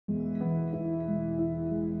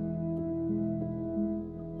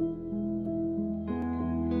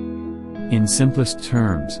In simplest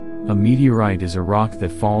terms, a meteorite is a rock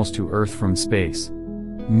that falls to Earth from space.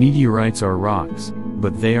 Meteorites are rocks,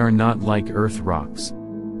 but they are not like Earth rocks.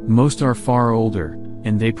 Most are far older,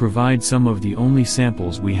 and they provide some of the only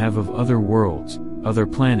samples we have of other worlds, other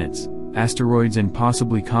planets, asteroids and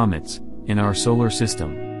possibly comets, in our solar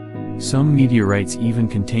system. Some meteorites even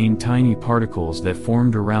contain tiny particles that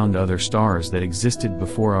formed around other stars that existed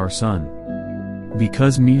before our Sun.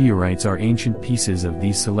 Because meteorites are ancient pieces of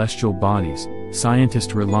these celestial bodies,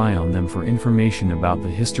 scientists rely on them for information about the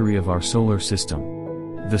history of our solar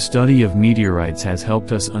system. The study of meteorites has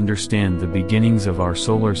helped us understand the beginnings of our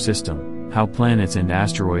solar system, how planets and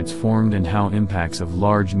asteroids formed and how impacts of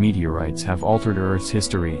large meteorites have altered Earth's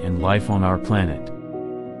history and life on our planet.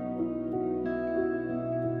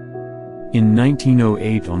 In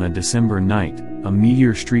 1908 on a December night, a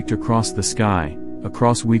meteor streaked across the sky,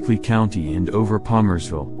 across Weakley County and over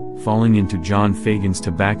Palmersville, falling into John Fagan's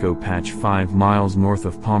tobacco patch 5 miles north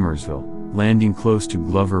of Palmersville, landing close to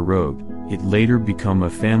Glover Road. It later became a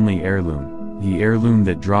family heirloom, the heirloom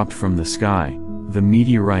that dropped from the sky, the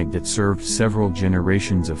meteorite that served several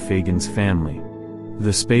generations of Fagan's family.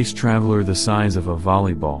 The space traveler the size of a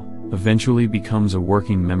volleyball, eventually becomes a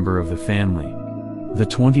working member of the family. The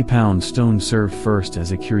 20-pound stone served first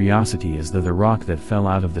as a curiosity as the rock that fell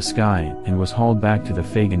out of the sky and was hauled back to the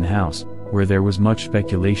Fagan house, where there was much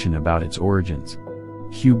speculation about its origins.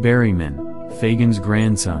 Hugh Berryman, Fagan's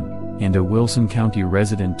grandson, and a Wilson County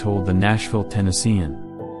resident told the Nashville Tennessean,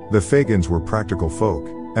 "The Fagans were practical folk,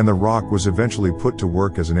 and the rock was eventually put to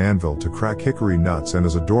work as an anvil to crack hickory nuts and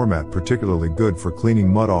as a doormat particularly good for cleaning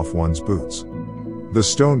mud off one's boots. The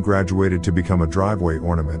stone graduated to become a driveway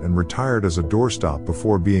ornament and retired as a doorstop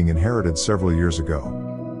before being inherited several years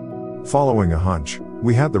ago. Following a hunch,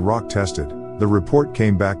 we had the rock tested. The report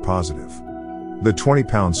came back positive. The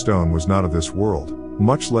 20-pound stone was not of this world,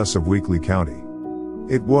 much less of Weakley County.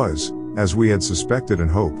 It was, as we had suspected and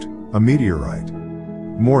hoped, a meteorite.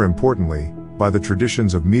 More importantly, by the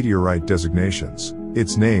traditions of meteorite designations,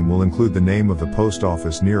 its name will include the name of the post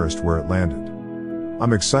office nearest where it landed.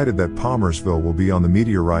 I'm excited that Palmersville will be on the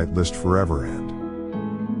meteorite list forever." And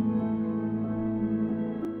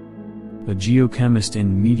a geochemist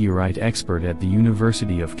and meteorite expert at the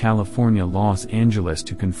University of California, Los Angeles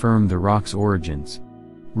to confirm the rock's origins.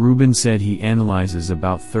 Rubin said he analyzes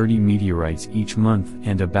about 30 meteorites each month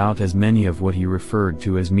and about as many of what he referred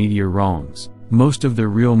to as meteorons. Most of the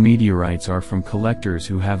real meteorites are from collectors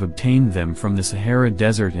who have obtained them from the Sahara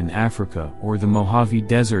Desert in Africa or the Mojave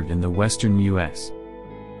Desert in the western U.S.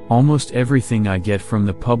 "Almost everything I get from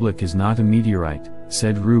the public is not a meteorite,"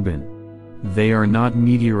 said Rubin. "They are not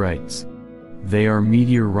meteorites. They are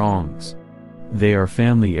meteorons. They are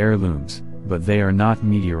family heirlooms, but they are not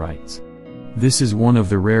meteorites. This is one of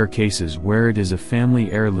the rare cases where it is a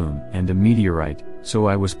family heirloom and a meteorite, so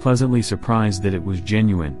I was pleasantly surprised that it was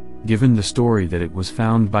genuine, given the story that it was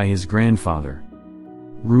found by his grandfather."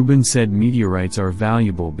 Rubin said meteorites are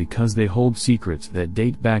valuable because they hold secrets that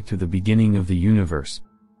date back to the beginning of the universe.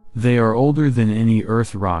 They are older than any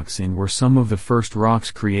Earth rocks and were some of the first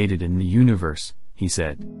rocks created in the universe, he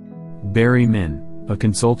said. Berryman, a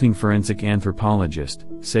consulting forensic anthropologist,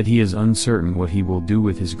 said he is uncertain what he will do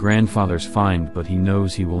with his grandfather's find, but he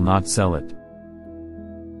knows he will not sell it.